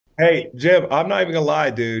Hey, Jim, I'm not even gonna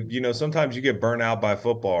lie, dude. Sometimes you get burnt out by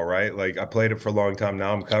football, right? Like I played it for a long time.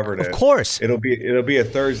 Now I'm covering Of it. course. It'll be a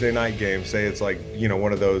Thursday night game. Say it's like,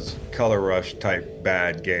 one of those color rush type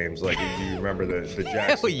bad games. Like you remember the Hell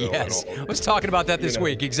Jacksonville and yes. all, I was talking about that you this know.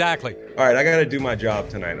 week. Exactly. All right, I gotta do my job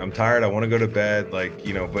tonight. I'm tired. I want to go to bed. Like,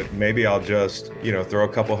 but maybe I'll just, throw a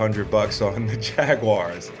couple $100 on the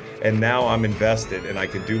Jaguars. And now I'm invested and I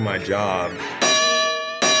can do my job.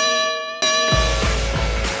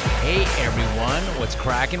 Hey, everyone. What's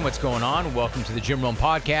cracking? What's going on? Welcome to the Jim Rome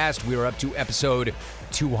Podcast. We are up to episode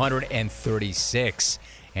 236.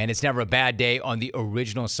 And it's never a bad day on the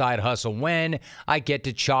original Side Hustle when I get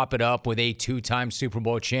to chop it up with a two-time Super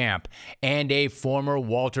Bowl champ and a former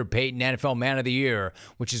Walter Payton NFL Man of the Year,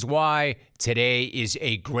 which is why today is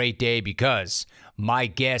a great day because my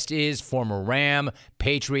guest is former Ram,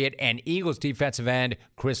 Patriot, and Eagles defensive end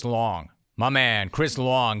Chris Long. My man, Chris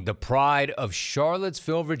Long, the pride of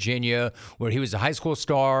Charlottesville, Virginia, where he was a high school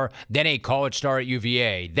star, then a college star at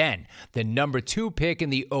UVA, then the number 2 pick in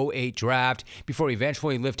the '08 draft, before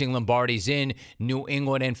eventually lifting Lombardi's in New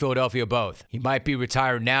England and Philadelphia both. He might be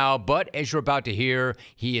retired now, but as you're about to hear,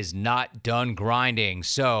 he is not done grinding.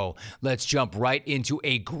 So let's jump right into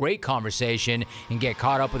a great conversation and get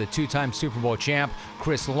caught up with a two-time Super Bowl champ,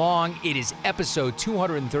 Chris Long. It is episode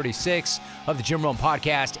 236 of the Jim Rome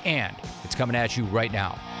Podcast, and it's coming at you right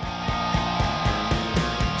now.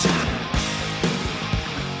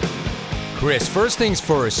 Chris, first things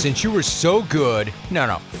first, since you were so good,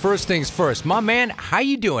 first things first. My man, how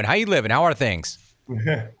you doing? How you living? How are things?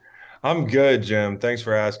 I'm good, Jim. Thanks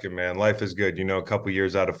for asking, man. Life is good. A couple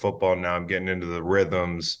years out of football now, I'm getting into the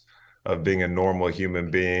rhythms of being a normal human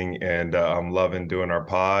being, and I'm loving doing our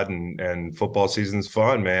pod. And football season's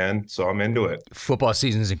fun, man. So I'm into it. Football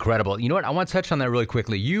season is incredible. You know what? I want to touch on that really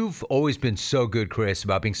quickly. You've always been so good, Chris,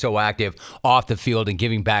 about being so active off the field and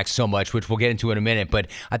giving back so much, which we'll get into in a minute. But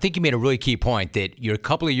I think you made a really key point that you're a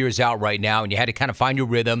couple of years out right now and you had to kind of find your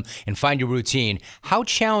rhythm and find your routine. How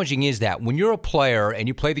challenging is that when you're a player and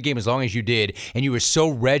you play the game as long as you did and you were so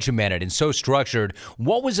regimented and so structured?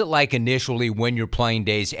 What was it like initially when your playing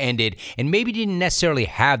days ended and maybe didn't necessarily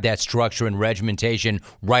have that structure and regimentation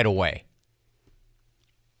right away?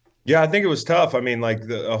 Yeah, I think it was tough. I mean, like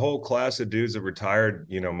a whole class of dudes that retired,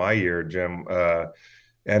 my year, Jim,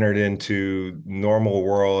 entered into normal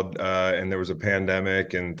world, and there was a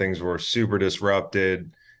pandemic and things were super disrupted.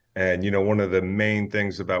 And, one of the main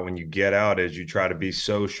things about when you get out is you try to be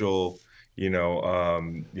social,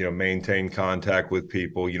 maintain contact with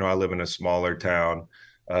people. I live in a smaller town,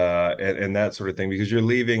 and that sort of thing, because you're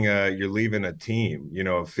leaving a team,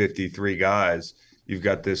 of 53 guys. You've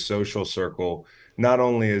got this social circle. Not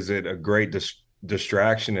only is it a great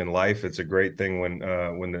distraction in life, it's a great thing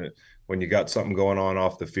when you got something going on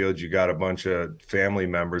off the field. You got a bunch of family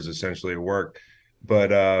members essentially at work, but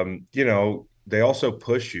they also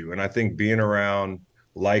push you. And I think being around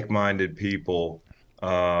like-minded people,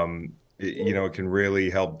 it can really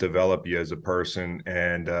help develop you as a person.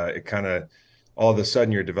 And it kind of all of a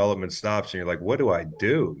sudden your development stops and you're like, what do I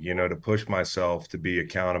do, to push myself to be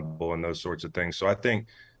accountable and those sorts of things. So I think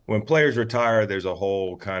when players retire, there's a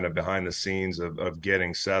whole kind of behind the scenes of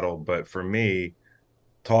getting settled. But for me,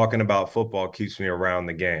 talking about football keeps me around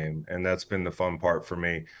the game, and that's been the fun part for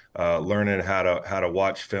me. Learning how to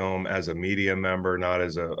watch film as a media member, not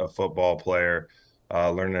as a football player.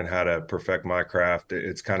 Learning how to perfect my craft.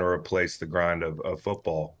 It's kind of replaced the grind of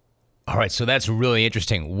football. All right, so that's really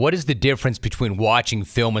interesting. What is the difference between watching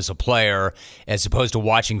film as a player as opposed to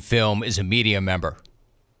watching film as a media member?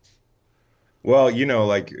 Well,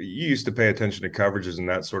 like you used to pay attention to coverages and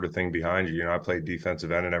that sort of thing behind you. I played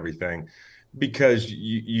defensive end and everything because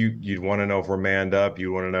you'd want to know if we're manned up.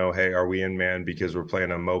 You want to know, hey, are we in man because we're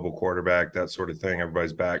playing a mobile quarterback, that sort of thing.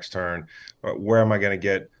 Everybody's back's turned. Where am I going to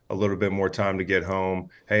get a little bit more time to get home?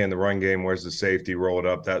 Hey, in the run game, where's the safety rolled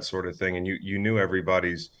up, that sort of thing. And you knew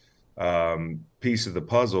everybody's piece of the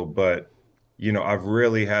puzzle, but I've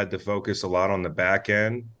really had to focus a lot on the back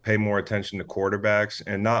end, pay more attention to quarterbacks,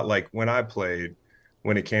 and not like when I played,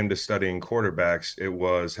 when it came to studying quarterbacks, it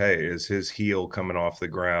was, hey, is his heel coming off the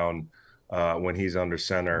ground when he's under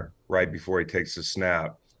center right before he takes the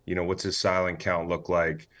snap? What's his silent count look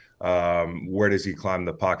like? Where does he climb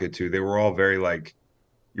the pocket to? They were all very like,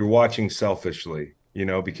 you're watching selfishly,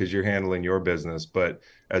 because you're handling your business. But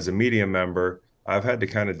as a media member, I've had to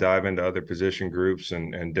kind of dive into other position groups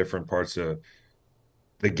and different parts of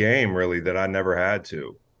the game really that I never had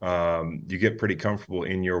to. You get pretty comfortable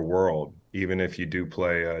in your world, even if you do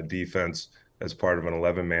play defense as part of an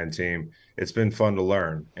 11-man team. It's been fun to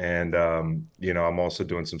learn. And, I'm also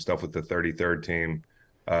doing some stuff with the 33rd team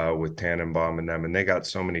with Tannenbaum and them, and they got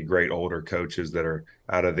so many great older coaches that are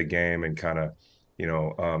out of the game and kind of,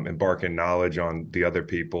 embarking knowledge on the other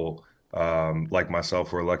people, like myself,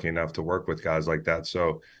 who are lucky enough to work with guys like that.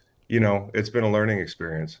 So, it's been a learning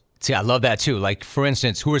experience. See, I love that too. Like, for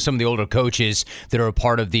instance, who are some of the older coaches that are a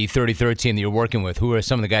part of the 33rd team that you're working with? Who are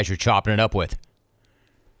some of the guys you're chopping it up with?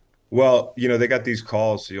 Well, they got these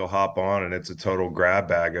calls, so you'll hop on and it's a total grab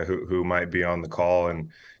bag of who might be on the call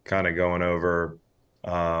and kind of going over,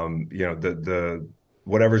 the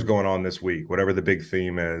whatever's going on this week, whatever the big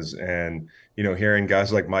theme is. And, hearing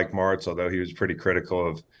guys like Mike Martz, although he was pretty critical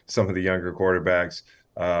of some of the younger quarterbacks,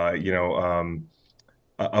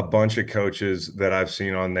 a bunch of coaches that I've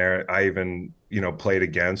seen on there, I even, played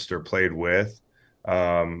against or played with,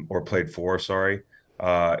 or played for, sorry.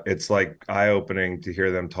 It's like eye-opening to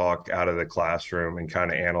hear them talk out of the classroom and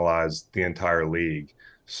kind of analyze the entire league.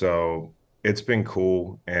 So it's been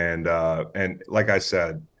cool. And like I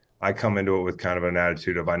said, I come into it with kind of an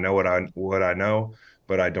attitude of I know what I know,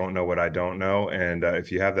 but I don't know what I don't know. And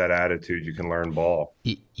if you have that attitude, you can learn ball.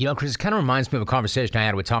 Chris, it kind of reminds me of a conversation I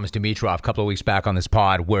had with Thomas Dimitrov a couple of weeks back on this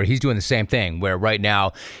pod, where he's doing the same thing, where right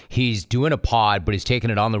now he's doing a pod, but he's taking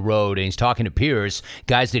it on the road and he's talking to peers,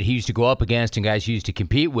 guys that he used to go up against and guys he used to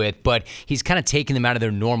compete with, but he's kind of taking them out of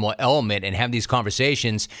their normal element and having these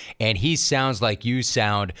conversations. And he sounds like you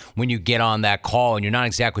sound when you get on that call and you're not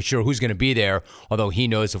exactly sure who's going to be there, although he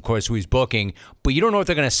knows, of course, who he's booking, but you don't know what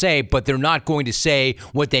they're going to say, but they're not going to say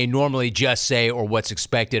what they normally just say or what's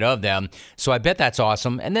expected of them. So I bet that's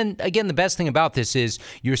awesome. And then again, the best thing about this is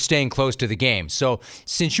you're staying close to the game. So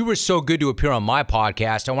since you were so good to appear on my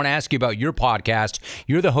podcast, I want to ask you about your podcast.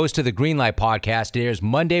 You're the host of the Greenlight podcast. It airs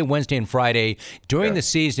Monday, Wednesday, and Friday during the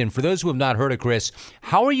season. For those who have not heard of Chris,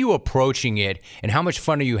 how are you approaching it and how much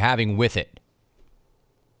fun are you having with it?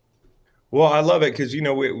 Well, I love it because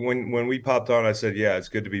when we popped on, I said, "Yeah, it's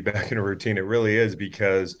good to be back in a routine." It really is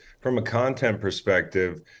because from a content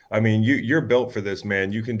perspective, I mean, you're built for this,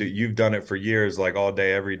 man. You've done it for years, like all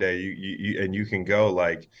day, every day. And you can go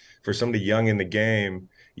like for somebody young in the game.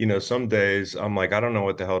 Some days I'm like, I don't know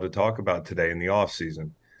what the hell to talk about today in the off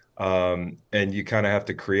season. And you kind of have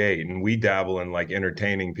to create, and we dabble in like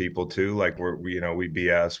entertaining people too. Like we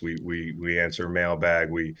BS, we answer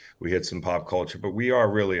mailbag, we hit some pop culture, but we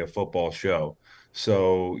are really a football show.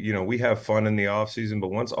 So, we have fun in the off season,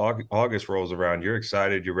 but once August rolls around, you're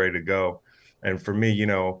excited, you're ready to go. And for me,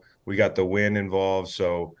 we got the win involved.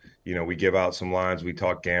 So, we give out some lines, we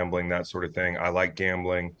talk gambling, that sort of thing. I like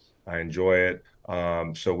gambling. I enjoy it.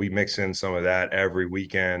 So we mix in some of that every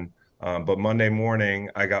weekend. But Monday morning,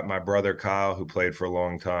 I got my brother Kyle, who played for a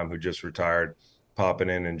long time, who just retired, popping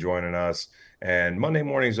in and joining us. And Monday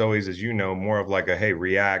mornings always, as you know, more of like a, hey,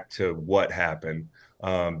 react to what happened,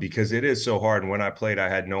 because it is so hard. And when I played, I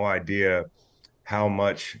had no idea how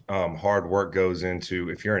much hard work goes into,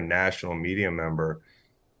 if you're a national media member,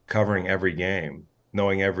 covering every game,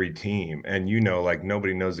 knowing every team. And, like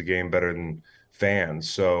nobody knows the game better than fans.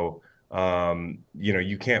 So,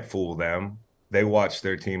 you can't fool them. They watch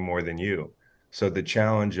their team more than you. So the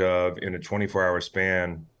challenge of in a 24-hour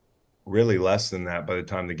span, really less than that by the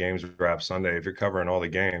time the games wrap Sunday, if you're covering all the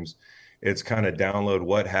games, it's kind of download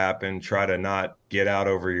what happened, try to not get out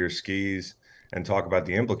over your skis and talk about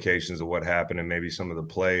the implications of what happened and maybe some of the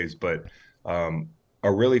plays. But a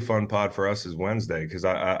really fun pod for us is Wednesday because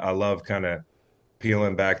I love kind of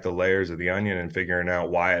peeling back the layers of the onion and figuring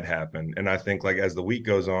out why it happened. And I think like as the week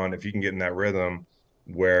goes on, if you can get in that rhythm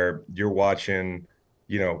where you're watching,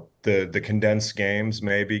 the condensed games,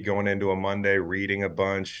 maybe going into a Monday, reading a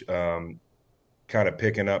bunch, kind of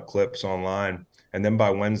picking up clips online. And then by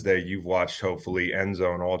Wednesday, you've watched hopefully end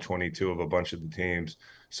zone all 22 of a bunch of the teams.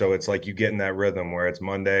 So it's like you get in that rhythm where it's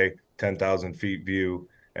Monday, 10,000 feet view.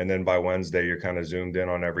 And then by Wednesday, you're kind of zoomed in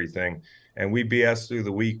on everything. And we BS through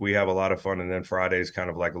the week. We have a lot of fun. And then Friday is kind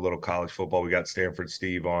of like a little college football. We got Stanford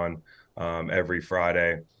Steve on every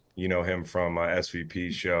Friday. You know him from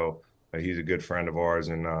SVP's show. He's a good friend of ours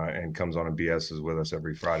and comes on and BS's with us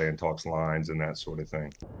every Friday and talks lines and that sort of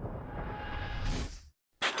thing.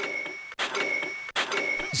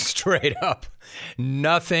 Straight up,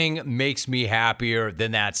 nothing makes me happier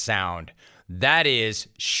than that sound. That is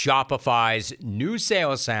Shopify's new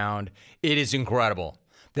sales sound. It is incredible.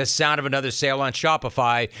 The sound of another sale on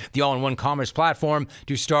Shopify, the all-in-one commerce platform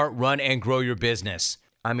to start, run, and grow your business.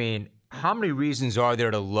 I mean, how many reasons are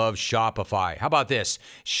there to love Shopify? How about this?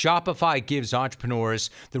 Shopify gives entrepreneurs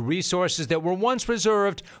the resources that were once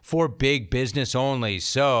reserved for big business only.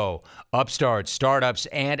 So, upstarts, startups,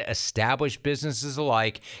 and established businesses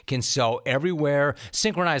alike can sell everywhere,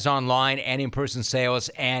 synchronize online and in-person sales,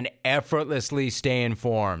 and effortlessly stay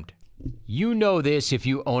informed. You know this if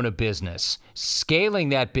you own a business. Scaling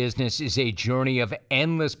that business is a journey of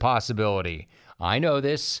endless possibility. I know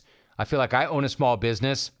this. I feel like I own a small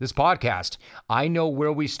business, this podcast. I know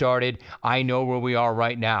where we started. I know where we are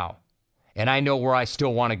right now. And I know where I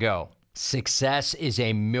still want to go. Success is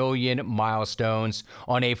a million milestones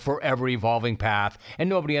on a forever evolving path, and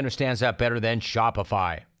nobody understands that better than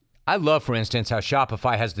Shopify. I love, for instance, how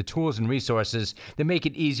Shopify has the tools and resources that make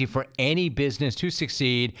it easy for any business to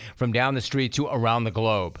succeed from down the street to around the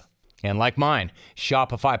globe. And like mine,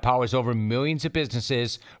 Shopify powers over millions of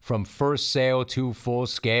businesses from first sale to full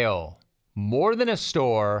scale. More than a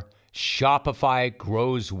store, Shopify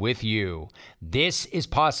grows with you. This is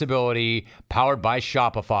Possibility powered by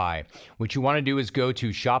Shopify. What you want to do is go to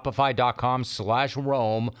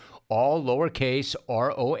shopify.com/Rome, all lowercase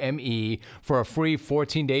ROME, for a free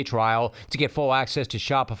 14-day trial to get full access to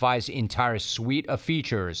Shopify's entire suite of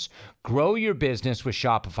features. Grow your business with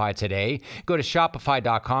Shopify today. Go to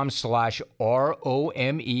shopify.com/ROME,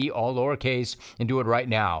 all lowercase, and do it right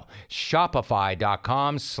now.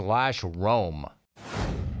 Shopify.com/Rome.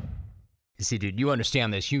 See, dude, you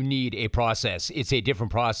understand this. You need a process. It's a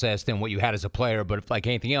different process than what you had as a player, but if, like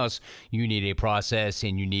anything else, you need a process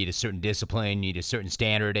and you need a certain discipline, you need a certain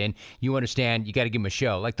standard, and you understand you got to give them a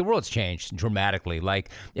show. Like, the world's changed dramatically. Like,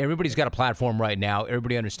 everybody's got a platform right now.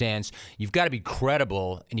 Everybody understands you've got to be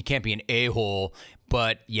credible and you can't be an a-hole,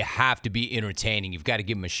 but you have to be entertaining. You've got to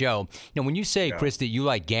give them a show. You know, when you say, Chris, that you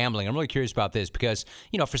like gambling, I'm really curious about this because,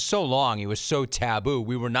 you know, for so long it was so taboo.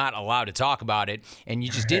 We were not allowed to talk about it, and you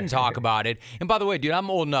just didn't talk about it. And by the way, dude, I'm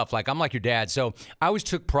old enough. Like, I'm like your dad. So I always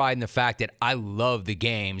took pride in the fact that I love the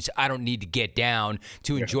games. I don't need to get down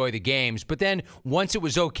to enjoy the games. But then once it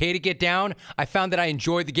was okay to get down, I found that I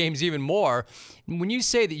enjoyed the games even more. When you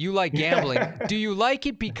say that you like gambling, do you like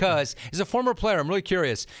it because, as a former player, I'm really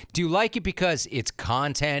curious, do you like it because it's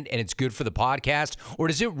content and it's good for the podcast, or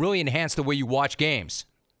does it really enhance the way you watch games?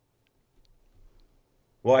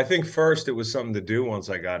 Well, I think first it was something to do once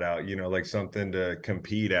I got out, you know, like something to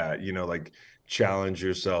compete at, you know, like challenge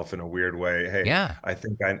yourself in a weird way. Hey, Yeah. I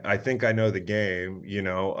think I know the game, you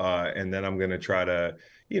know, and then I'm going to try to,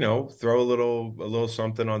 you know, throw a little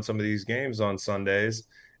something on some of these games on Sundays.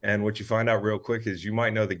 And what you find out real quick is you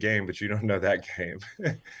might know the game, but you don't know that game.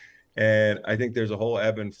 And I think there's a whole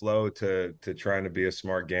ebb and flow to trying to be a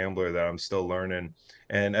smart gambler that I'm still learning.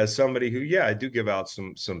 And as somebody who, yeah, I do give out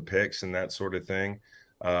some picks and that sort of thing.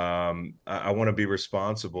 I want to be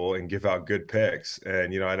responsible and give out good picks.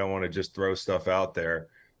 And, you know, I don't want to just throw stuff out there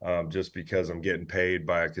just because I'm getting paid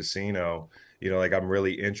by a casino. You know, like, I'm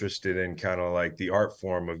really interested in kind of like the art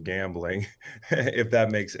form of gambling, if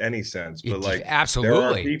that makes any sense. But like,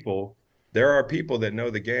 Absolutely. there are people that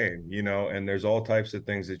know the game, you know, and there's all types of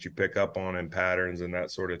things that you pick up on and patterns and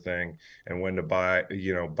that sort of thing, and when to buy,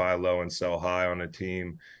 you know, buy low and sell high on a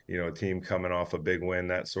team, you know, a team coming off a big win,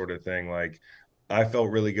 that sort of thing. Like, I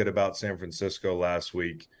felt really good about San Francisco last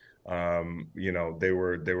week. You know, they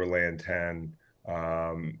were laying 10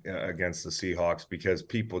 against the Seahawks because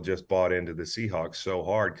people just bought into the Seahawks so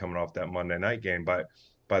hard coming off that Monday night game. But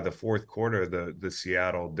by the fourth quarter, the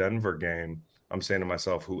Seattle Denver game, I'm saying to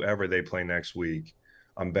myself, whoever they play next week,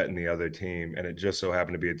 I'm betting the other team. And it just so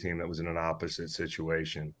happened to be a team that was in an opposite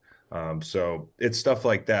situation. So it's stuff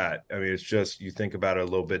like that. I mean, it's just, you think about it a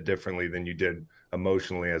little bit differently than you did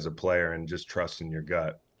emotionally as a player, and just trusting your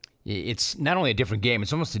gut. It's not only a different game,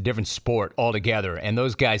 it's almost a different sport altogether. And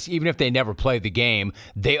those guys, even if they never played the game,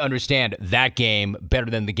 they understand that game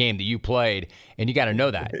better than the game that you played. And you got to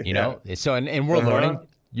know that, you know? So, and we're learning.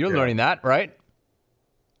 You're learning that, right?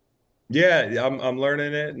 Yeah, I'm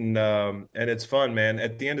learning it, and it's fun, man.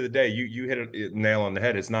 At the end of the day, you hit a nail on the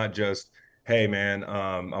head. It's not just, hey, man,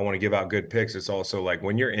 I want to give out good picks. It's also like,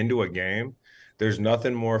 when you're into a game, there's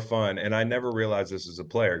nothing more fun. And I never realized this as a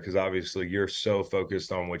player, because obviously you're so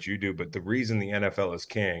focused on what you do. But the reason the NFL is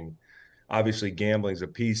king, obviously gambling's a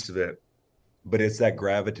piece of it, but it's that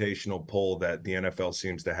gravitational pull that the NFL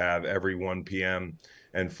seems to have every 1 p.m.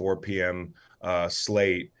 and 4 p.m.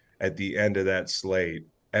 Slate. At the end of that slate,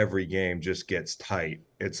 every game just gets tight.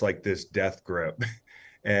 It's like this death grip.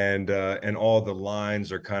 And all the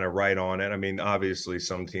lines are kind of right on it. I mean, obviously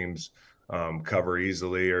some teams cover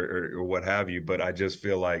easily or what have you, but I just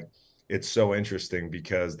feel like it's so interesting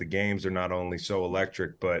because the games are not only so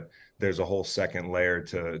electric, but there's a whole second layer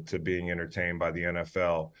to being entertained by the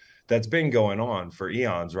NFL that's been going on for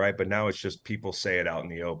eons, right? But now it's just people say it out in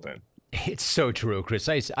the open. It's so true, Chris.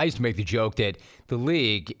 I used to make the joke that the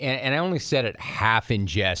league, and I only said it half in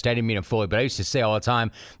jest. I didn't mean it fully, but I used to say all the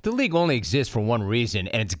time, the league only exists for one reason,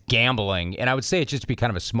 and it's gambling. And I would say it just to be kind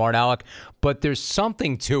of a smart aleck. but there's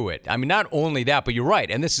something to it. I mean, not only that, but you're right.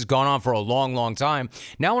 And this has gone on for a long, long time.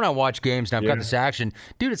 Now, when I watch games and I've got this action,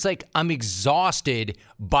 dude, it's like I'm exhausted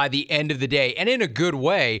by the end of the day, and in a good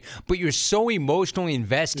way, but you're so emotionally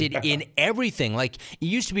invested in everything. Like it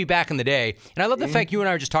used to be back in the day. And I love the fact you and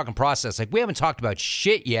I are just talking process. Like we haven't talked about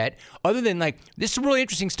shit yet, other than like, this is really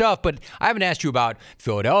interesting stuff, but I haven't asked you about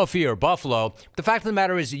Philadelphia or Buffalo. The fact of the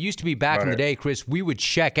matter is, it used to be back in the day, Chris, we would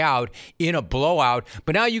check out in a blowout,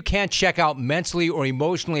 but now you can't check out mentally or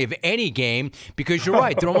emotionally of any game because you're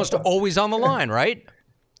right. They're almost always on the line, right?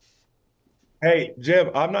 Hey,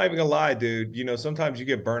 Jim, I'm not even gonna lie, dude. Sometimes you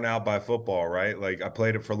get burnt out by football, right? Like I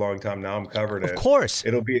played it for a long time. Now I'm covering Of it. course.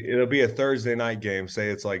 It'll be a Thursday night game. Say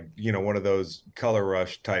it's like, one of those color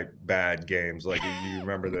rush type bad games. Like you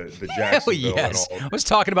remember the Hell Jacksonville and yes. all, I was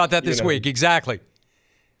talking about that this week. Exactly.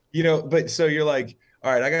 but so you're like,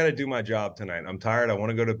 all right, I gotta do my job tonight. I'm tired. I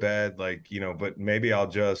want to go to bed. Like, but maybe I'll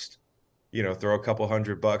just throw a couple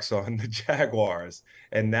 $100 on the Jaguars.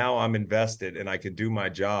 And now I'm invested and I can do my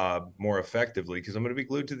job more effectively because I'm going to be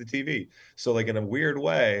glued to the TV. So like in a weird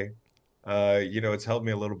way, it's held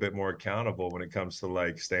me a little bit more accountable when it comes to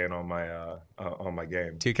like staying on my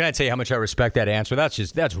game. Dude, can I tell you how much I respect that answer?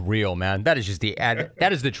 That's real, man. That is just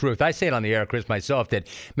that is the truth. I say it on the air, Chris, myself, that,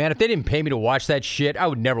 man, if they didn't pay me to watch that shit, I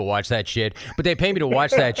would never watch that shit. But they pay me to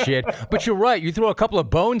watch that shit. But you're right. You throw a couple of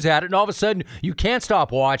bones at it, and all of a sudden, you can't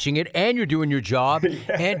stop watching it, and you're doing your job,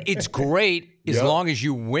 and it's great as long as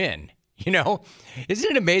you win.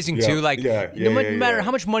 Isn't it amazing too? Like, no matter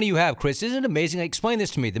how much money you have, Chris, isn't it amazing? Like, explain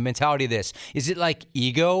this to me, the mentality of this. Is it like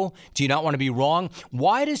ego? Do you not want to be wrong?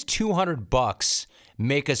 Why does $200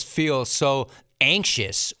 make us feel so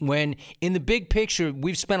anxious when in the big picture,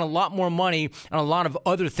 we've spent a lot more money on a lot of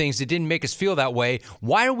other things that didn't make us feel that way?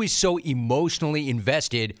 Why are we so emotionally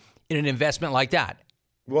invested in an investment like that?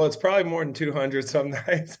 Well, it's probably more than 200 some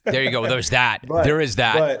nights. There you go. There's that. But, there is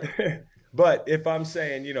that. But if I'm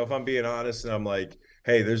saying, if I'm being honest and I'm like,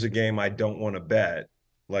 hey, there's a game I don't want to bet,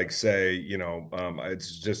 like say,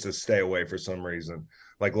 it's just to stay away for some reason.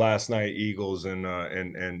 Like last night, Eagles and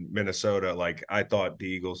Minnesota, like I thought the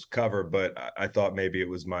Eagles cover, but I thought maybe it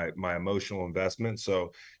was my emotional investment.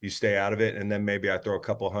 So you stay out of it. And then maybe I throw a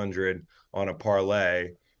couple hundred on a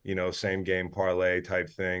parlay, same game parlay type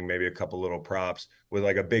thing, maybe a couple little props with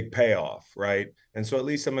like a big payoff, right? And so at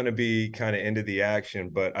least I'm going to be kind of into the action.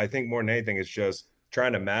 But I think more than anything, it's just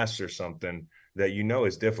trying to master something that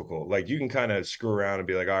is difficult. Like you can kind of screw around and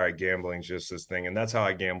be like, all right, gambling's just this thing. And that's how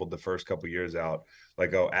I gambled the first couple of years out.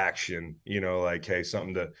 Like, oh, action, like, hey,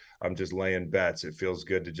 I'm just laying bets. It feels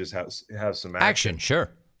good to just have some action.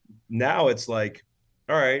 Sure. Now it's like,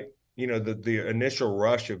 all right, the initial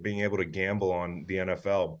rush of being able to gamble on the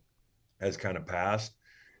NFL has kind of passed,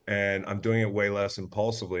 and I'm doing it way less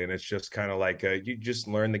impulsively. And it's just kind of like you just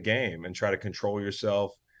learn the game and try to control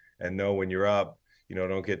yourself and know when you're up,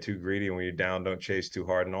 don't get too greedy. And when you're down, don't chase too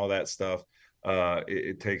hard and all that stuff.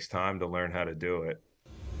 It takes time to learn how to do it.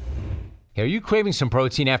 Hey, are you craving some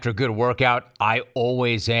protein after a good workout? I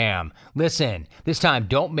always am. Listen, this time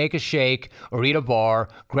don't make a shake or eat a bar.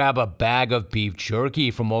 Grab a bag of beef jerky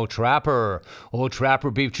from Old Trapper. Old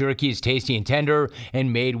Trapper beef jerky is tasty and tender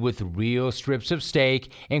and made with real strips of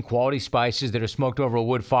steak and quality spices that are smoked over a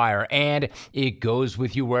wood fire. And it goes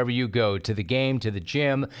with you wherever you go, to the game, to the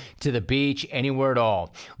gym, to the beach, anywhere at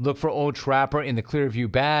all. Look for Old Trapper in the Clearview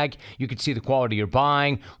bag. You can see the quality you're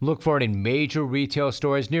buying. Look for it in major retail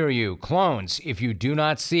stores near you. If you do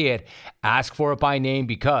not see it, ask for it by name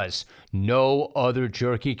because no other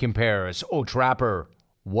jerky compares. Oh, Trapper,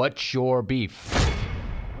 what's your beef?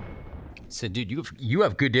 So, dude, you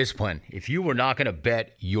have good discipline. If you were not going to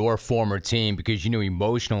bet your former team because you knew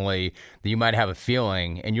emotionally that you might have a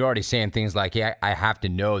feeling, and you're already saying things like, yeah, I have to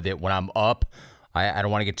know that when I'm up, I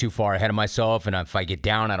don't want to get too far ahead of myself, and if I get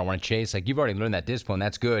down, I don't want to chase. Like, you've already learned that discipline.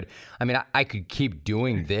 That's good. I mean, I could keep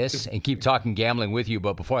doing this and keep talking gambling with you,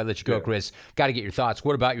 but before I let you go, Chris, got to get your thoughts.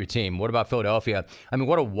 What about your team? What about Philadelphia? I mean,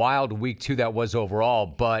 what a wild week, too, that was overall,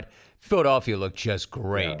 but Philadelphia looked just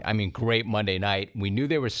great. Yeah. I mean, great Monday night. We knew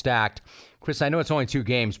they were stacked. Chris, I know it's only 2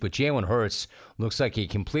 games, but Jalen Hurts looks like a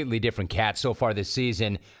completely different cat so far this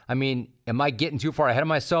season. I mean, am I getting too far ahead of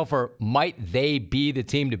myself, or might they be the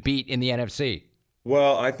team to beat in the NFC?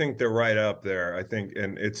 Well, I think they're right up there. I think,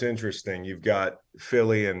 and it's interesting. You've got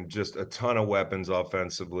Philly and just a ton of weapons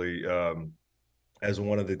offensively. As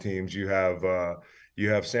one of the teams, you have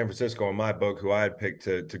San Francisco in my book, who I had picked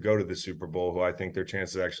to go to the Super Bowl, who I think their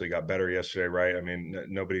chances actually got better yesterday. Right? I mean,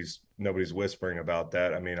 nobody's whispering about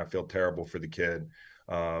that. I mean, I feel terrible for the kid.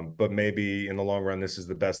 But maybe in the long run, this is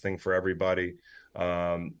the best thing for everybody.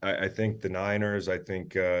 I think the Niners, I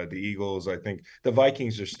think the Eagles, I think the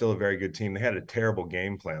Vikings are still a very good team. They had a terrible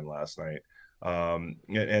game plan last night.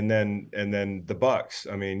 And then the Bucks.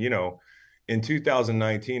 I mean, in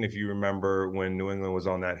 2019, if you remember when New England was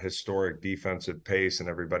on that historic defensive pace and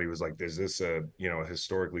everybody was like, is this a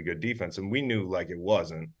historically good defense? And we knew like it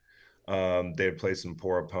wasn't. They had played some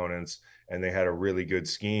poor opponents and they had a really good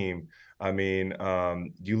scheme. I mean,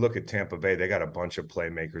 you look at Tampa Bay, they got a bunch of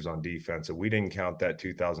playmakers on defense. And we didn't count that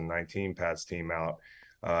 2019 Pats team out,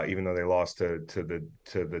 even though they lost to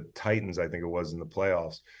the Titans, I think it was in the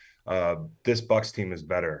playoffs. This Bucks team is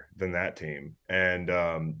better than that team, and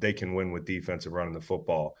they can win with defensive running the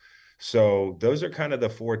football. So those are kind of the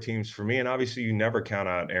four teams for me. And obviously, you never count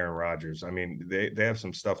out Aaron Rodgers. I mean, they have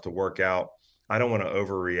some stuff to work out. I don't want to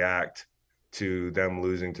overreact to them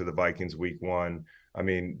losing to the Vikings week 1. I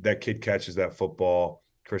mean, that kid catches that football,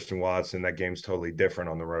 Christian Watson, that game's totally different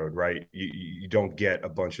on the road, right? You don't get a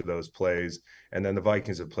bunch of those plays. And then the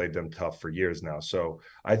Vikings have played them tough for years now. So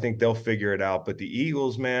I think they'll figure it out. But the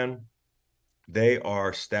Eagles, man, they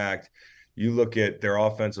are stacked. You look at their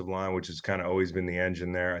offensive line, which has kind of always been the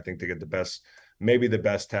engine there. I think they get maybe the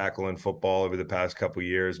best tackle in football over the past couple of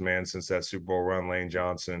years, man, since that Super Bowl run, Lane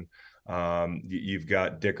Johnson. You've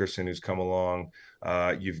got Dickerson, who's come along.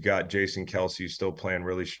 You've got Jason Kelce, who's still playing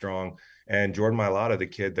really strong. And Jordan Mailata, the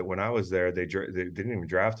kid that when I was there, they didn't even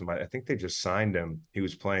draft him. I think they just signed him. He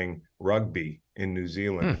was playing rugby in New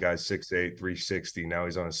Zealand. The guy's 6'8", 360. Now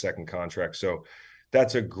he's on a second contract. So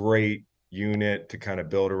that's a great unit to kind of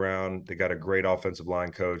build around. They got a great offensive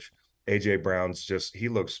line coach. A.J. Brown's he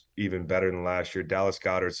looks even better than last year. Dallas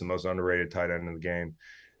Goedert's the most underrated tight end in the game.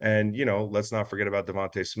 And, let's not forget about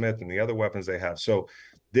Devontae Smith and the other weapons they have. So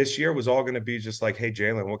this year was all going to be just like, hey,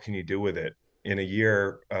 Jalen, what can you do with it? In a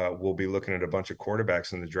year, we'll be looking at a bunch of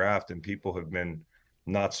quarterbacks in the draft, and people have been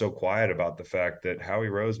not so quiet about the fact that Howie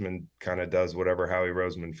Roseman kind of does whatever Howie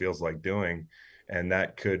Roseman feels like doing. And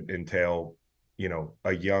that could entail,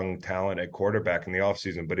 a young talent at quarterback in the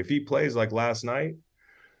offseason. But if he plays like last night,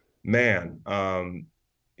 man,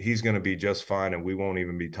 he's going to be just fine. And we won't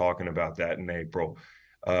even be talking about that in April.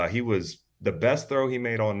 He was the best throw he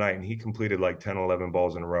made all night, and he completed like 10, 11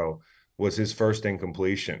 balls in a row, was his first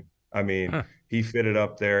incompletion. I mean, He fitted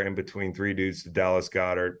up there in between three dudes to Dallas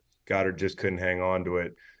Goedert. Goedert just couldn't hang on to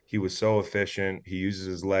it. He was so efficient. He uses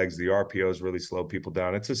his legs. The RPOs really slow people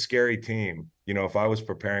down. It's a scary team. If I was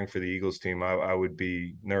preparing for the Eagles team, I would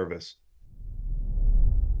be nervous.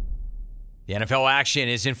 The NFL action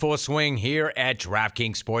is in full swing here at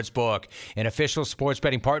DraftKings Sportsbook, an official sports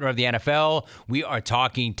betting partner of the NFL. We are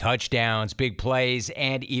talking touchdowns, big plays,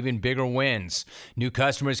 and even bigger wins. New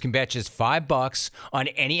customers can bet just $5 on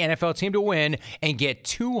any NFL team to win and get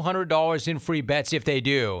 $200 in free bets if they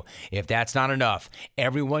do. If that's not enough,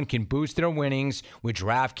 everyone can boost their winnings with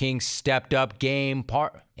DraftKings stepped-up game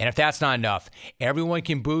And if that's not enough, everyone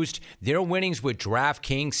can boost their winnings with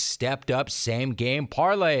DraftKings stepped-up same-game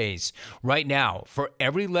parlays. Right now, for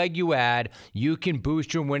every leg you add, you can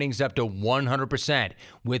boost your winnings up to 100%.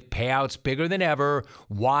 With payouts bigger than ever,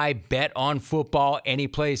 why bet on football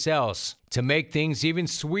anyplace else? To make things even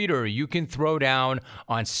sweeter, you can throw down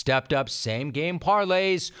on stepped-up same-game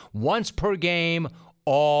parlays once per game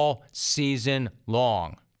all season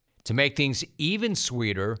long. To make things even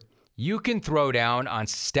sweeter, you can throw down on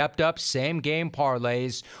stepped-up same-game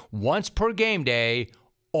parlays once per game day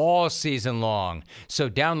all season long. So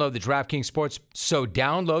download the DraftKings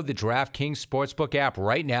Sportsbook app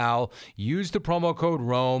right now. Use the promo code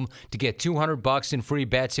ROME to get $200 in free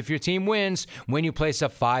bets if your team wins when you place a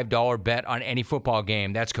 $5 bet on any football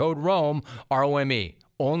game. That's code ROME, R-O-M-E.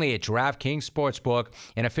 Only at DraftKings Sportsbook,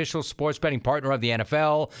 an official sports betting partner of the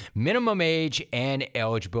NFL. Minimum age and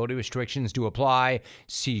eligibility restrictions do apply.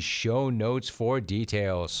 See show notes for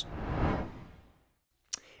details.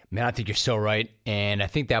 Man, I think you're so right. And I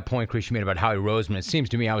think that point, Chris, you made about Howie Roseman, it seems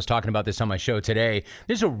to me, I was talking about this on my show today,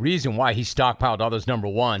 there's a reason why he stockpiled all those number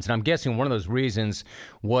ones. And I'm guessing one of those reasons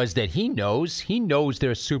was that he knows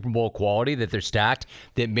their Super Bowl quality, that they're stacked,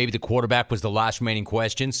 that maybe the quarterback was the last remaining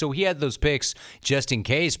question. So he had those picks just in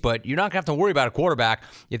case. But you're not going to have to worry about a quarterback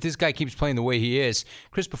if this guy keeps playing the way he is.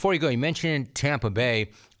 Chris, before you go, you mentioned Tampa Bay.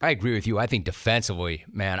 I agree with you. I think defensively,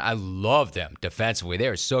 man, I love them defensively. They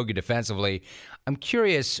are so good defensively. I'm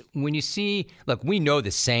curious when you see, look, we know the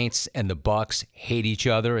Saints and the Bucks hate each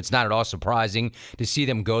other. It's not at all surprising to see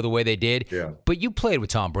them go the way they did. Yeah. But you played with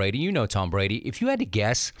Tom Brady. You know Tom Brady. If you had to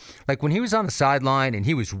guess, like when he was on the sideline and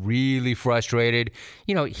he was really frustrated,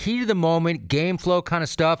 heat of the moment, game flow kind of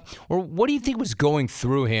stuff, or what do you think was going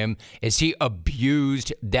through him as he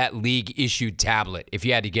abused that league-issued tablet, if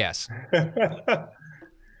you had to guess?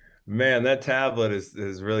 Man, that tablet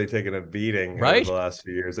is really taking a beating over Right? the last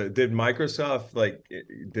few years. Did Microsoft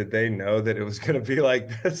did they know that it was going to be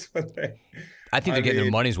like this when they I think I they're getting their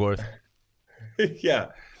mean, money's worth. yeah,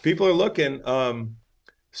 people are looking.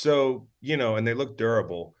 So and they look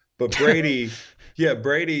durable. But Brady, yeah,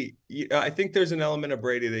 Brady. I think there's an element of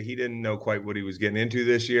Brady that he didn't know quite what he was getting into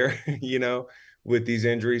this year. With these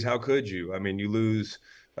injuries, how could you? I mean, you lose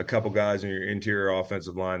a couple guys in your interior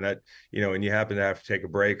offensive line and you happen to have to take a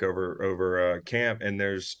break over camp, and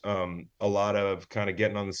there's a lot of kind of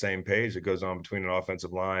getting on the same page that goes on between an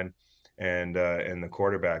offensive line and the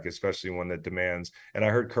quarterback, especially one that demands. And I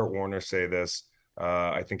heard Kurt Warner say this.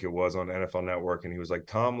 I think it was on NFL Network, and he was like,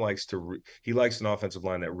 Tom likes he likes an offensive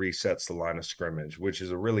line that resets the line of scrimmage, which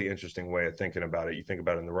is a really interesting way of thinking about it. You think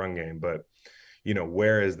about it in the run game, but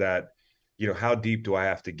where is that? How deep do I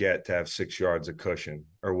have to get to have 6 yards of cushion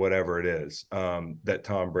or whatever it is that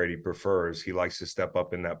Tom Brady prefers? He likes to step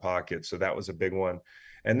up in that pocket. So that was a big one.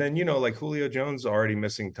 And then, like Julio Jones already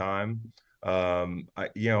missing time.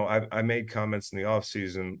 I made comments in the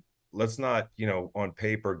offseason. Let's not, on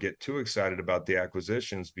paper get too excited about the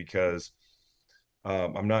acquisitions because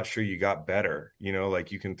I'm not sure you got better.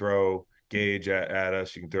 Like you can throw Gage at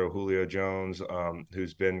us. You can throw Julio Jones,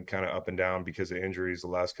 who's been kind of up and down because of injuries the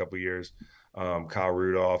last couple of years. Kyle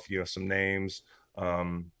Rudolph, some names.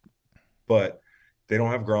 But they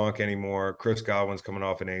don't have Gronk anymore. Chris Godwin's coming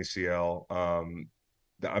off an ACL.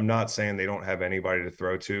 I'm not saying they don't have anybody to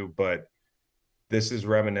throw to, but this is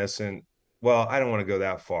reminiscent. Well, I don't want to go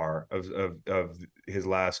that far of his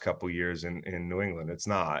last couple of years in New England. It's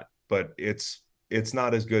not, but it's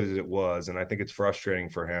not as good as it was. And I think it's frustrating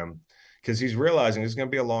for him because he's realizing it's going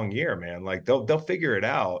to be a long year, man. Like they'll figure it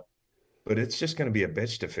out, but it's just going to be a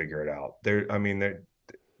bitch to figure it out.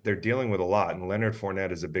 They're dealing with a lot, and Leonard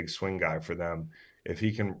Fournette is a big swing guy for them. If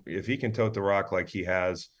he can tote the rock like he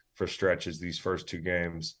has for stretches these first 2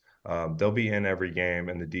 games, they'll be in every game,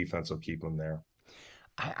 and the defense will keep them there.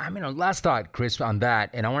 I mean, last thought, Chris, on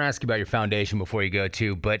that, and I want to ask you about your foundation before you go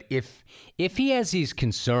too. But if he has these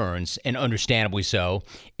concerns, and understandably so,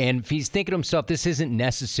 and if he's thinking to himself, this isn't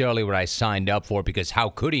necessarily what I signed up for, because how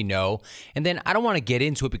could he know? And then I don't want to get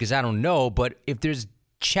into it because I don't know. But if there's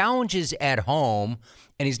challenges at home,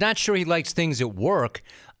 and he's not sure he likes things at work,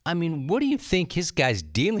 I mean, what do you think his guy's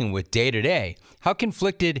dealing with day to day? How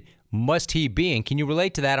conflicted must he be? And can you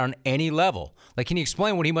relate to that on any level? Like, can you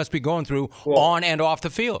explain what he must be going through on and off the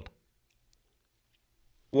field?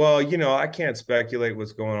 Well, I can't speculate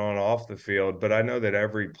what's going on off the field, but I know that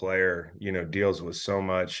every player, deals with so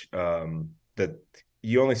much that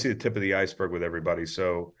you only see the tip of the iceberg with everybody.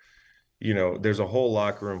 So, there's a whole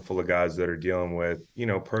locker room full of guys that are dealing with,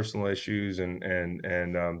 personal issues and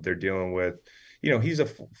they're dealing with, he's a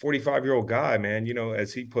 45-year-old guy, man,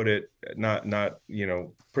 as he put it, not,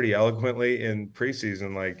 pretty eloquently in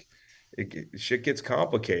preseason, like shit gets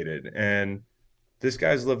complicated. And this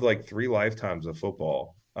guy's lived like 3 lifetimes of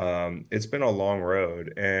football. It's been a long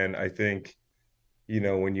road. And I think,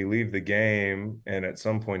 when you leave the game and at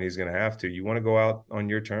some point he's going to have to, you want to go out on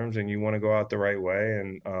your terms and you want to go out the right way.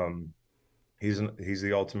 And he's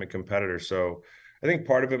the ultimate competitor. So I think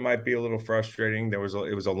part of it might be a little frustrating. It was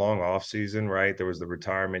a long off season, right? There was the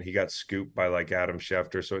retirement. He got scooped by like Adam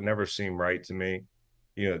Schefter. So it never seemed right to me,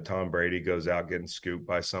 Tom Brady goes out getting scooped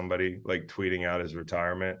by somebody, like tweeting out his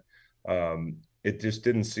retirement. It just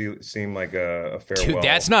didn't seem like a farewell. Dude,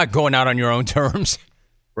 that's not going out on your own terms.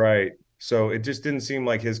 Right. So it just didn't seem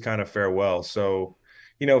like his kind of farewell. So,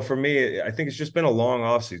 for me, I think it's just been a long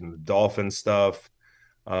offseason. The Dolphins stuff,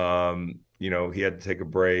 he had to take a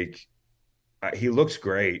break. He looks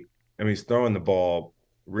great. I mean, he's throwing the ball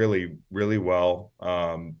really, really well.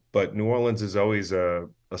 But New Orleans is always a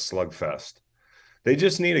slugfest. They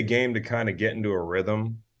just need a game to kind of get into a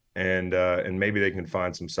rhythm, and maybe they can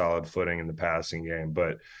find some solid footing in the passing game.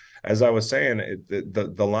 But as I was saying,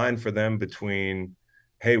 the line for them between,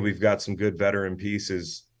 hey, we've got some good veteran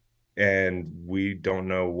pieces and we don't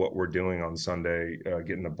know what we're doing on Sunday,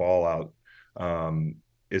 getting the ball out,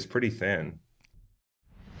 is pretty thin.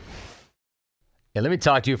 Yeah, let me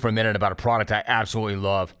talk to you for a minute about a product I absolutely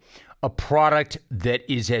love. A product that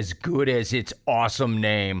is as good as its awesome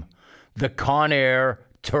name. The Conair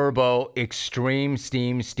Turbo Extreme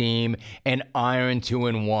Steam and Iron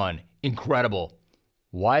 2-in-1. Incredible.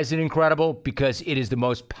 Why is it incredible? Because it is the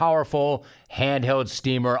most powerful handheld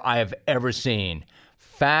steamer I have ever seen.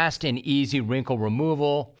 Fast and easy wrinkle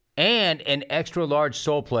removal, and an extra large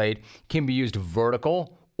sole plate can be used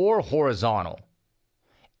vertical or horizontal.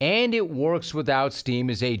 And it works without steam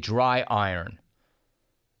as a dry iron.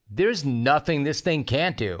 There's nothing this thing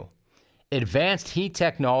can't do. Advanced heat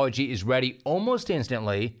technology is ready almost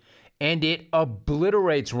instantly, and it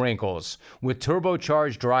obliterates wrinkles with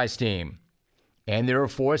turbocharged dry steam. And there are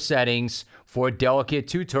 4 settings for delicate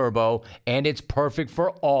to turbo, and it's perfect for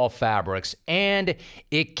all fabrics. And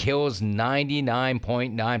it kills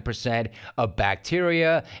 99.9% of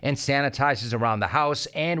bacteria and sanitizes around the house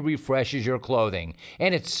and refreshes your clothing.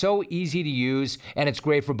 And it's so easy to use, and it's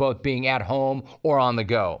great for both being at home or on the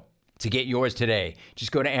go. To get yours today,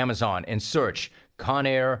 just go to Amazon and search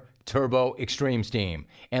Conair Turbo Extreme Steam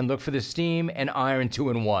and look for the steam and iron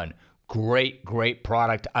 2-in-1. Great, great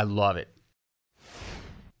product. I love it.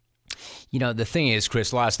 You know, the thing is,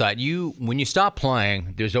 Chris, last thought, when you stop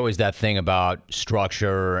playing, there's always that thing about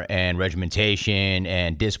structure and regimentation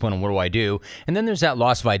and discipline and what do I do? And then there's that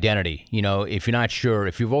loss of identity. You know, if you're not sure,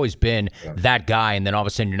 if you've always been that guy and then all of a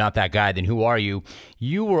sudden you're not that guy, then who are you?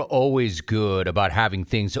 You were always good about having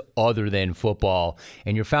things other than football.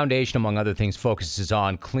 And your foundation, among other things, focuses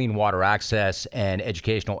on clean water access and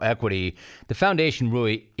educational equity. The foundation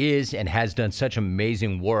really is and has done such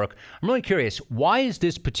amazing work. I'm really curious, why is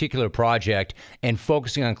this particular project and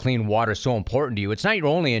focusing on clean water so important to you? It's not your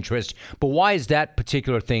only interest, but why is that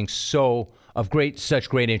particular thing such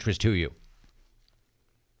great interest to you?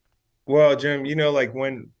 Well, Jim, like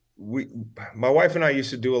when my wife and I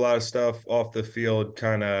used to do a lot of stuff off the field,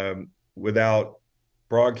 kind of without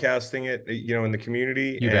broadcasting it, in the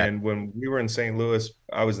community. You bet. And when we were in St. Louis,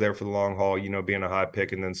 I was there for the long haul, being a high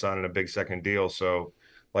pick and then signing a big second deal. So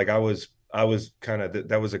like I was kind of,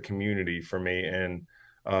 that was a community for me. And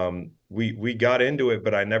we got into it,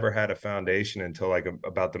 but I never had a foundation until like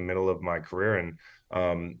about the middle of my career. And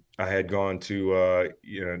I had gone to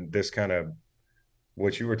this kind of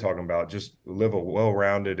what you were talking about, just live a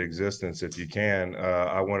well-rounded existence if you can.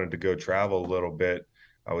 I wanted to go travel a little bit.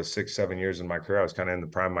 I was 6-7 years in my career. I was kind of in the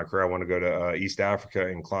prime of my career. I want to go to East Africa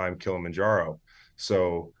and climb Kilimanjaro.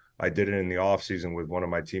 So I did it in the off season with one of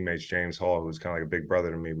my teammates, James Hall, who's kind of like a big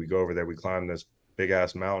brother to me. We go over there, we climb this big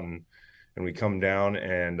ass mountain, and we come down,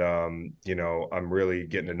 and I'm really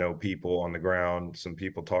getting to know people on the ground. Some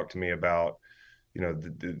people talk to me about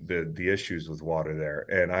the issues with water there,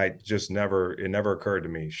 and it never occurred to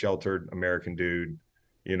me. Sheltered American dude,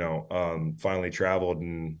 finally traveled,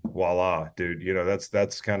 and voila, dude,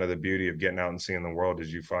 that's kind of the beauty of getting out and seeing the world,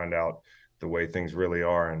 is you find out the way things really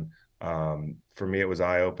are. And for me, it was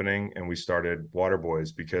eye-opening, and we started Water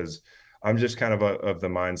Boys because I'm just kind of of the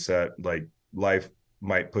mindset, like, life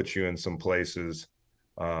might put you in some places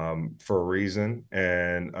for a reason.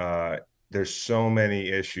 And there's so many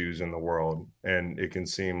issues in the world, and it can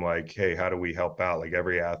seem like, hey, how do we help out? Like,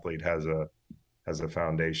 every athlete has a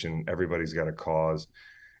foundation. Everybody's got a cause.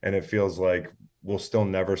 And it feels like we'll still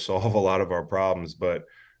never solve a lot of our problems. But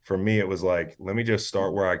for me, it was like, let me just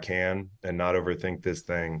start where I can and not overthink this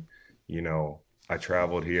thing. I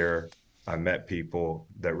traveled here. I met people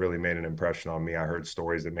that really made an impression on me. I heard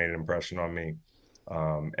stories that made an impression on me.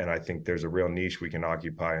 And I think there's a real niche we can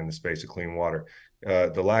occupy in the space of clean water.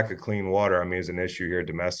 The lack of clean water, is an issue here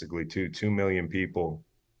domestically too. 2 million people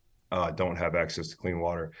don't have access to clean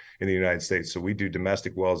water in the United States. So we do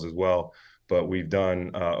domestic wells as well, but we've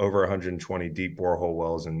done over 120 deep borehole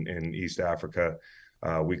wells in East Africa.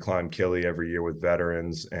 We climb Kili every year with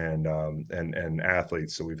veterans and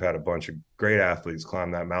athletes. So we've had a bunch of great athletes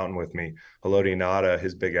climb that mountain with me. Haloti Ngata,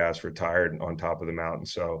 his big ass retired on top of the mountain.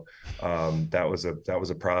 So that was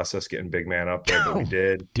a process getting big man up there, but we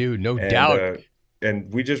did, dude, no doubt.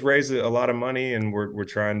 And we just raised a lot of money, and we're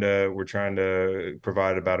trying to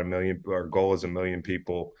provide about 1 million. Our goal is 1 million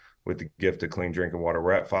people with the gift of clean drinking water.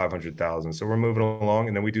 We're at 500,000, so we're moving along.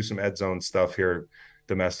 And then we do some Ed Zone stuff here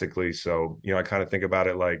domestically. So, I kind of think about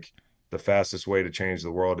it like the fastest way to change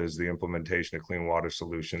the world is the implementation of clean water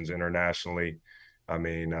solutions internationally.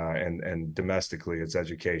 And domestically, it's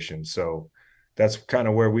education. So that's kind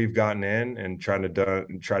of where we've gotten in, and try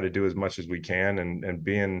to do as much as we can. And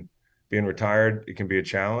being retired, it can be a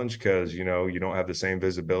challenge because, you don't have the same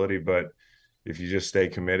visibility, but if you just stay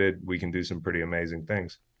committed, we can do some pretty amazing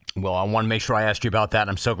things. Well, I want to make sure I asked you about that, and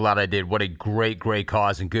I'm so glad I did. What a great, great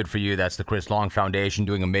cause, and good for you. That's the Chris Long Foundation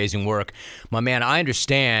doing amazing work. My man, I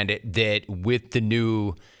understand that with the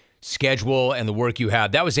new schedule and the work you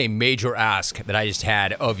have. That was a major ask that I just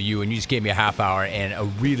had of you, and you just gave me a half hour and a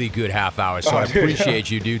really good half hour. So I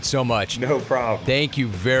appreciate you, dude, so much. No problem. Thank you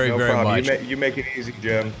very much. You make it easy,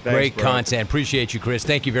 Jim. Thanks, Great bro. content. Appreciate you, Chris.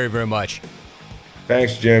 Thank you very, very much.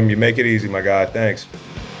 Thanks, Jim. You make it easy, my guy. Thanks.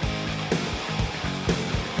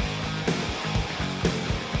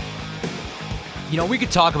 You know, we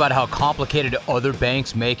could talk about how complicated other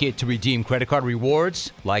banks make it to redeem credit card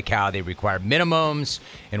rewards, like how they require minimums,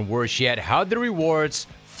 and worse yet, how the rewards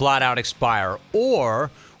flat out expire.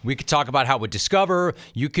 Or we could talk about how with Discover,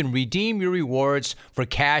 you can redeem your rewards for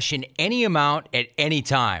cash in any amount at any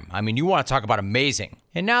time. I mean, you want to talk about amazing.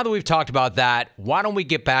 And now that we've talked about that, why don't we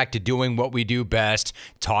get back to doing what we do best,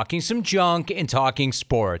 talking some junk and talking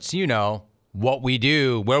sports. You know, what we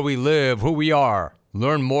do, where we live, who we are.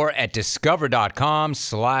 Learn more at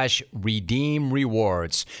discover.com/redeem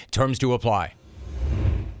rewards. Terms do apply.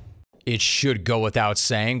 It should go without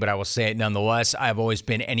saying, but I will say it nonetheless. I've always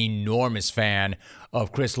been an enormous fan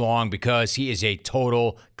of Chris Long because he is a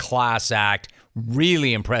total class act,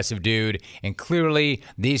 really impressive dude. And clearly,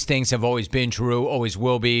 these things have always been true, always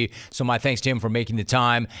will be. So my thanks to him for making the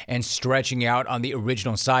time and stretching out on the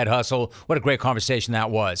original Side Hustle. What a great conversation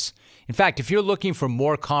that was. In fact, if you're looking for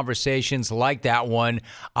more conversations like that one,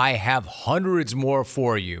 I have hundreds more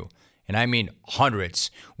for you. And I mean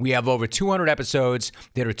hundreds. We have over 200 episodes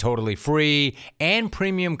that are totally free and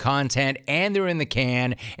premium content, and they're in the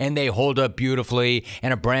can, and they hold up beautifully,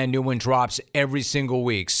 and a brand new one drops every single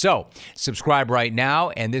week. So subscribe right now,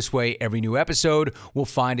 and this way every new episode will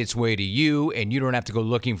find its way to you, and you don't have to go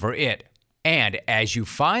looking for it. And as you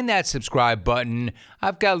find that subscribe button,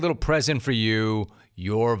 I've got a little present for you,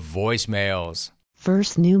 your voicemails.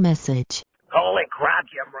 First new message. Holy crap,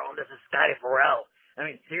 Jim Rome, this is Scotty Farrell. I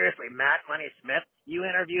mean, seriously, Matt Funny Smith, you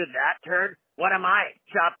interviewed that turd? What am I,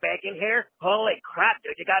 chopped bacon here? Holy crap,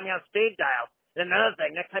 dude, you got me on speed dial. And another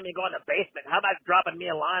thing, next time you go in the basement, how about dropping me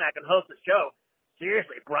a line? I can host the show.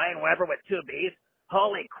 Seriously, Brian Weber with 2 B's?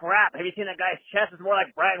 Holy crap, have you seen that guy's chest? It's more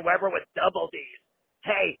like Brian Weber with double D's.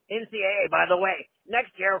 Hey, NCAA, by the way,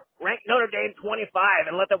 next year, rank Notre Dame 25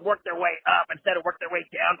 and let them work their way up instead of work their way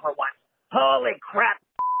down for once. Holy crap.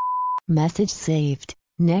 Message saved.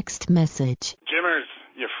 Next message. Jimmers,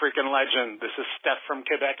 you freaking legend. This is Steph from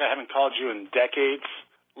Quebec. I haven't called you in decades.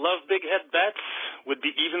 Love Big Head bets. Would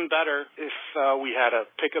be even better if we had a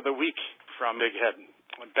pick of the week from Big Head.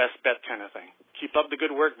 Best bet kind of thing. Keep up the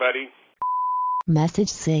good work, buddy. Message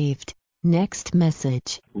saved. Next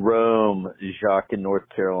message. Rome, Jacques in North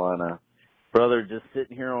Carolina. Brother, just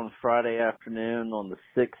sitting here on Friday afternoon on the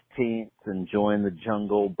 16th, enjoying the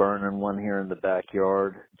jungle, burning one here in the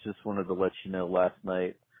backyard. Just wanted to let you know last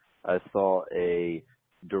night I saw a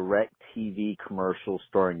DirecTV commercial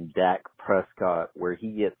starring Dak Prescott where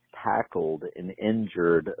he gets tackled and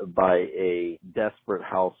injured by a desperate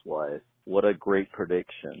housewife. What a great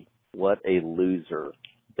prediction. What a loser.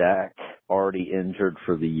 Dak already injured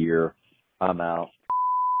for the year. I'm out.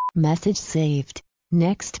 Message saved.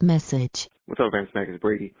 Next message. What's up, Vance Mac? It's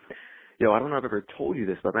Brady. Yo, I don't know if I've ever told you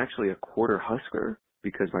this, but I'm actually a quarter Husker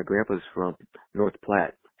because my grandpa's from North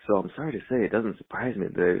Platte. So I'm sorry to say it doesn't surprise me.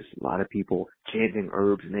 There's a lot of people chanting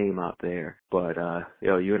Herb's name out there. But,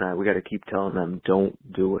 you and I, we got to keep telling them don't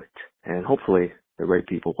do it. And hopefully the right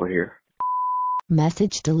people will hear.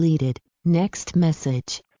 Message deleted. Next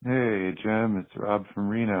message. Hey, Jim, it's Rob from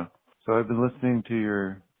Reno. So I've been listening to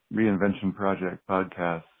your Reinvention Project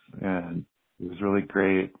podcast, and it was really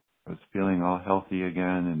great. I was feeling all healthy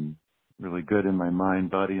again and really good in my mind,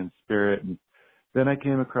 body, and spirit. And then I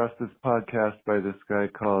came across this podcast by this guy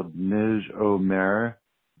called Nij Omer,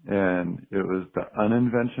 and it was the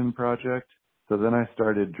Uninvention Project. So then I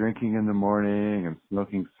started drinking in the morning and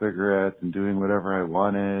smoking cigarettes and doing whatever I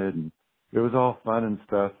wanted. And it was all fun and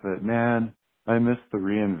stuff, but man, I miss the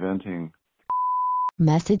reinventing.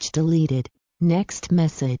 Message deleted. Next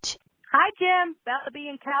message. Hi, Jim. Bella B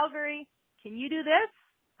in Calgary. Can you do this?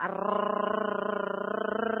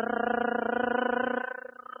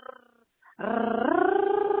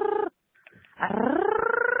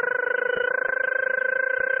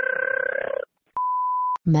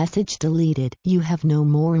 Message deleted. You have no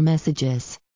more messages.